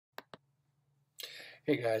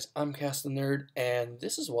Hey guys, I'm Cass the Nerd, and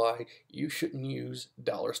this is why you shouldn't use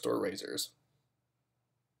dollar store razors.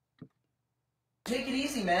 Take it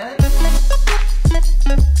easy, man.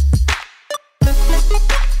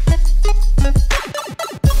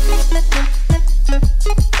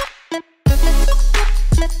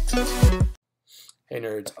 Hey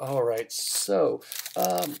nerds, alright, so,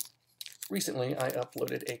 recently I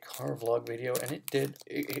uploaded a car vlog video, and it did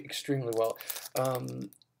extremely well.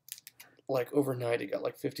 Like overnight it got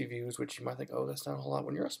like 50 views, which you might think, oh, that's not a whole lot.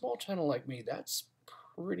 When you're a small channel like me, that's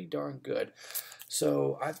pretty darn good.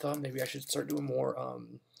 So I thought maybe I should start doing more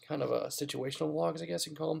kind of a situational vlogs, I guess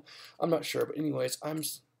you can call them. I'm not sure, but anyways,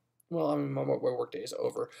 well, I mean, my work day is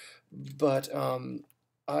over, but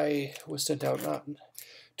I was sent out not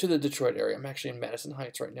to the Detroit area. I'm actually in Madison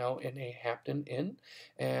Heights right now in a Hampton Inn,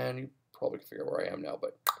 and you probably can figure out where I am now,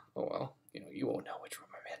 but oh well, you won't know which room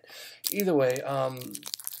I'm in. Either way,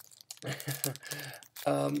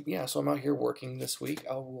 yeah, so I'm out here working this week.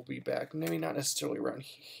 I will be back, maybe not necessarily around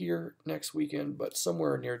here next weekend, but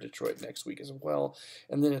somewhere near Detroit next week as well.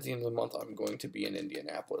 And then at the end of the month, I'm going to be in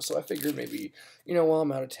Indianapolis. So I figured maybe, while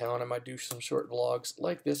I'm out of town, I might do some short vlogs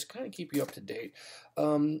like this, kind of keep you up to date.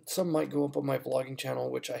 Some might go up on my vlogging channel,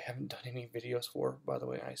 which I haven't done any videos for, by the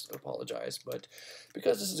way. I apologize, but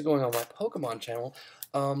because this is going on my Pokemon channel,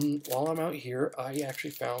 while I'm out here, I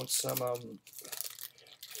actually found some,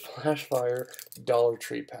 FLASHFIRE Dollar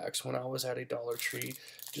Tree packs when I was at a Dollar Tree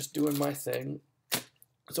just doing my thing.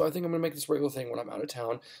 So I think I'm going to make this regular thing when I'm out of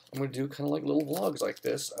town. I'm going to do kind of like little vlogs like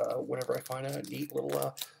this whenever I find a neat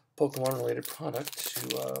little Pokemon related product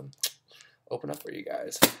to open up for you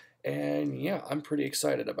guys. And yeah, I'm pretty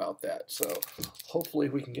excited about that. So hopefully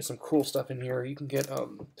we can get some cool stuff in here. You can get,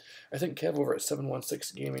 I think Kev over at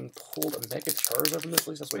 716 Gaming pulled a Mega Charizard from this, at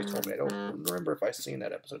least that's what he told me. I don't remember if I've seen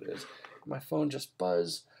that episode. It is. My phone just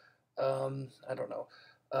buzzed. I don't know.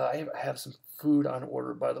 I have some food on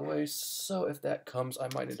order, by the way, so if that comes, I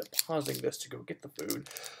might end up pausing this to go get the food.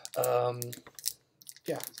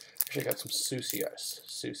 Yeah, actually I got some sushi I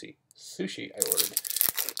ordered.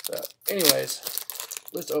 So, anyways,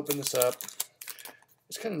 let's open this up.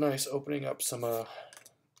 It's kind of nice opening up some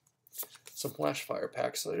FLASHFIRE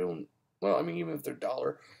packs. Well, I mean, even if they're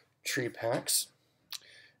Dollar Tree packs,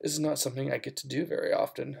 this is not something I get to do very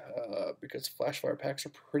often because FLASHFIRE packs are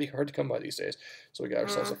pretty hard to come by these days. So we got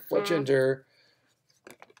ourselves a Fletchinder,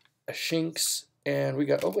 a Shinx, and we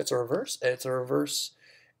got, it's a reverse. It's a reverse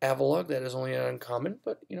Avalugg. That is only an uncommon,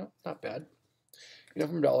 but, not bad.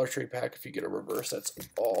 From Dollar Tree pack, if you get a reverse, that's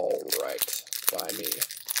all right by me.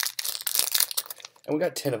 And we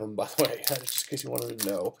got 10 of them, by the way, just in case you wanted to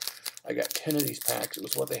know. I got 10 of these packs. It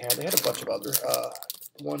was what they had. They had a bunch of other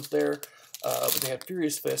ones there. But they had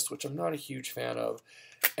Furious Fist, which I'm not a huge fan of,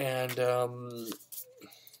 and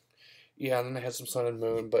yeah, and then they had some Sun and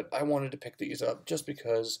Moon, but I wanted to pick these up just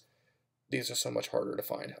because these are so much harder to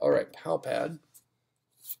find. Alright, Palpad,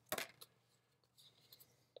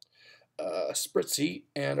 Spritzy,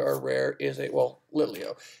 and our rare is a,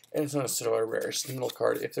 Litleo, and it's not necessarily a rare, it's the middle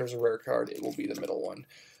card. If there's a rare card, it will be the middle one.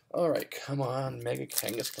 Alright, come on, Mega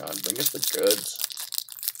Kangaskhan, bring us the goods.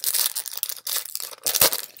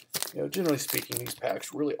 Generally speaking, these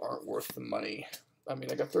packs really aren't worth the money. I mean,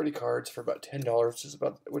 I got 30 cards for about $10,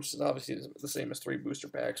 which is obviously the same as 3 booster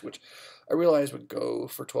packs, which I realize would go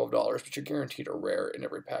for $12, but you're guaranteed a rare in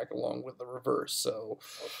every pack along with the reverse, so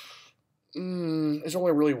it's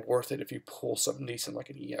only really worth it if you pull something decent like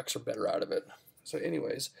an EX or better out of it. So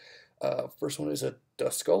anyways, first one is a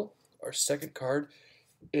Duskull. Our second card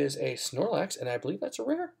is a Snorlax, and I believe that's a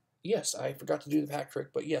rare. Yes, I forgot to do the pack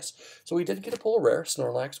trick, but yes. So we did get a pull rare,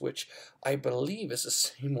 Snorlax, which I believe is the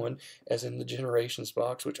same one as in the Generations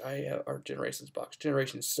box, which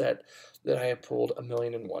Generations set that I have pulled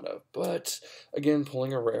 1,000,001 of. But, again,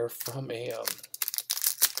 pulling a rare from a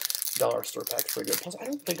dollar store pack is pretty good. Plus, I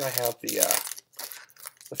don't think I have the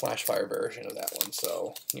FLASHFIRE version of that one,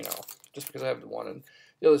 so, just because I have the one in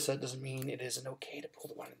the other set doesn't mean it isn't okay to pull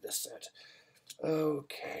the one in this set.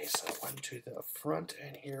 Okay, so one to the front,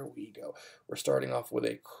 and here we go. We're starting off with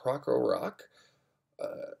a Crocorock.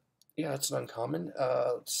 Yeah, it's an uncommon.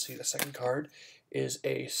 Let's see, the second card is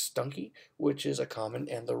a Stunky, which is a common,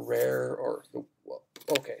 and the rare,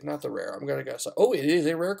 okay, not the rare. I'm going to guess. Oh, it is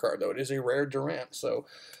a rare card, though. It is a rare Durant, so,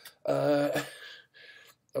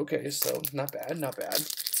 okay, so not bad, not bad.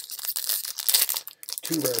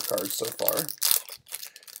 2 rare cards so far.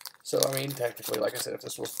 So, I mean, technically, like I said, if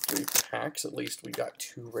this was 3 packs, at least we got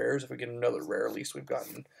 2 rares. If we get another rare, at least we've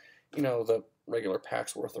gotten, the regular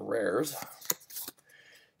pack's worth of rares.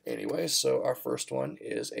 Anyway, so our first one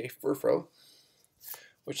is a Furfro,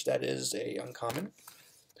 which that is a uncommon.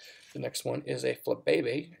 The next one is a Flip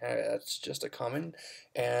Baby. That's just a common.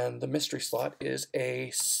 And the mystery slot is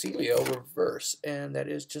a Celio reverse. And that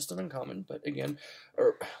is just an uncommon. But again,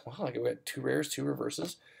 wow, we got 2 rares, 2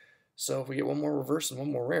 reverses. So if we get 1 more reverse and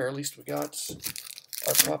 1 more rare, at least we got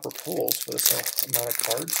our proper pulls for this amount of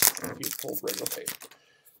cards. You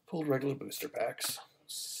pulled regular booster packs.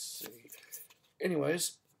 Let's see.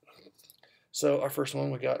 Anyways, so our first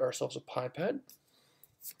one, we got ourselves a Piped.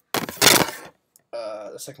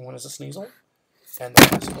 The second one is a Sneasel. And the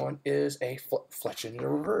last one is a Fletch in the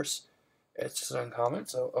reverse. It's just an uncommon,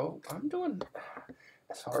 so I'm doing,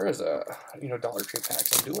 as far as Dollar Tree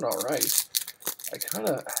packs, I'm doing alright. I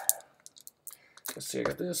kinda, let's see, I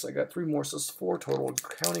got this, I got 3 more, so it's 4 total,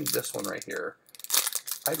 counting this one right here.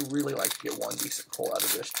 I'd really like to get 1 decent pull out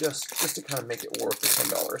of this, just to kind of make it worth the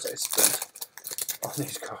 $10 I spent on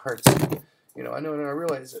these cards. You know, I know, and I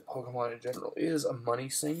realize that Pokemon in general is a money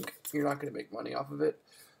sink. You're not going to make money off of it,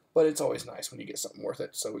 but it's always nice when you get something worth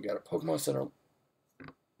it. So we got a Pokemon Center.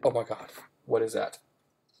 Oh my god, what is that?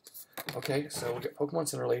 Okay, so we got Pokemon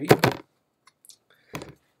Center Lady,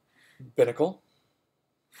 Binnacle,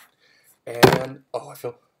 and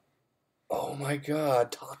oh my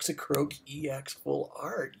god, Toxicroak EX Full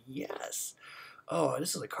Art, yes! Oh,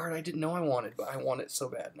 this is a card I didn't know I wanted, but I want it so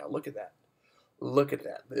bad. Now look at that. Look at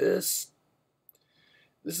that. This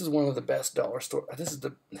is one of the best dollar store. This is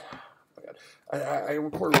the. Oh my god! I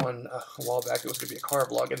recorded one a while back. It was going to be a car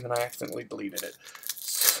vlog, and then I accidentally deleted it.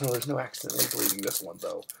 So there's no accidentally deleting this one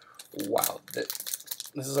though. Wow!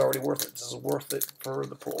 This is already worth it. This is worth it for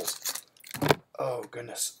the pulls. Oh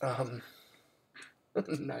goodness.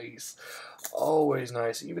 Nice. Always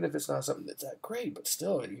nice. Even if it's not something that's that great, but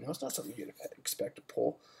still, it's not something you'd expect to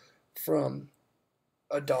pull from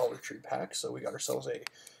a Dollar Tree pack. So we got ourselves a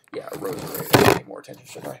Rosary. Pay more attention,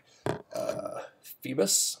 should I?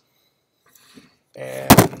 Phoebus.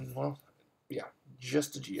 And, well, yeah,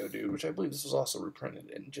 just a Geodude, which I believe this was also reprinted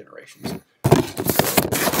in Generations. So,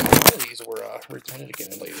 one of these were reprinted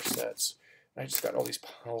again in later sets. And I just got all these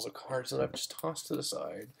piles of cards that I've just tossed to the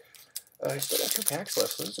side. I still got 2 packs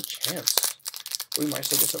left, so there's a chance we might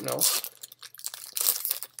still get something else.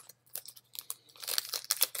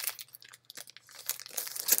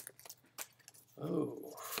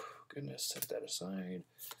 Oh, goodness, set that aside.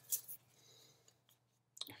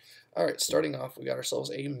 Alright, starting off, we got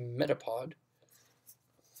ourselves a Metapod,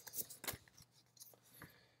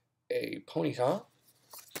 a Ponyta,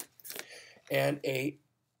 and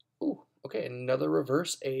another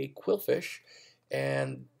reverse, a Quillfish,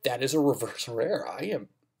 and that is a reverse rare.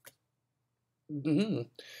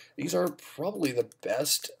 These are probably the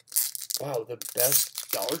best, the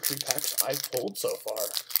best Dollar Tree packs I've pulled so far.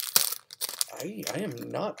 I am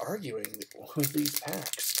not arguing with these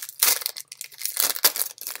packs.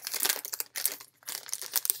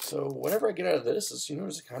 So whatever I get out of this is,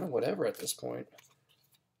 is kind of whatever at this point.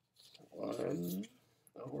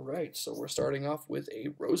 Alright, so we're starting off with a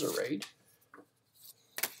Roserade,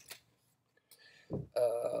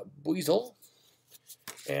 Buizel,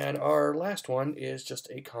 and our last one is just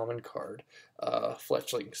a common card,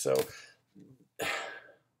 Fletchling. So,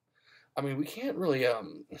 I mean, we can't really, I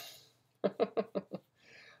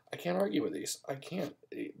can't argue with these. I can't.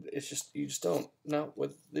 It's just, you just don't, not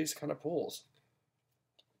with these kind of pulls.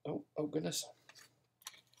 Oh goodness.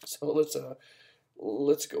 So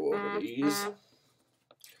let's go over these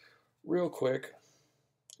real quick.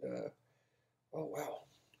 Oh wow.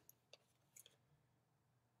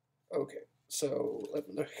 Okay, so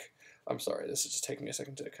I'm sorry. This is just taking me a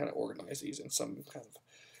second to kind of organize these in some kind of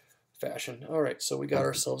fashion. All right, so we got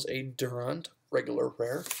ourselves a Durant regular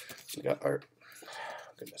rare. We got our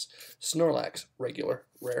Snorlax regular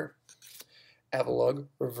rare. Avalugg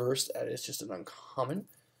reverse. That is just an uncommon.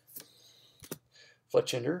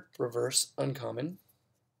 Fletchinder, reverse, uncommon.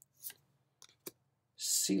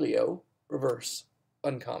 Celio, reverse,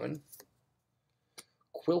 uncommon.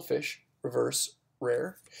 Quillfish, reverse,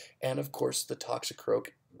 rare. And, of course, the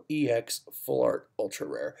Toxicroak EX Full Art Ultra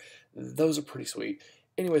Rare. Those are pretty sweet.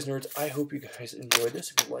 Anyways, nerds, I hope you guys enjoyed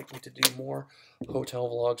this. If you'd like me to do more hotel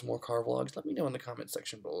vlogs, more car vlogs, let me know in the comment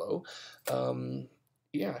section below.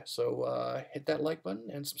 Yeah, so hit that like button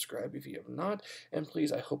and subscribe if you have not. And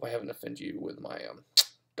please, I hope I haven't offended you with my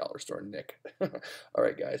dollar store Nick. All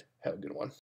right, guys, have a good one.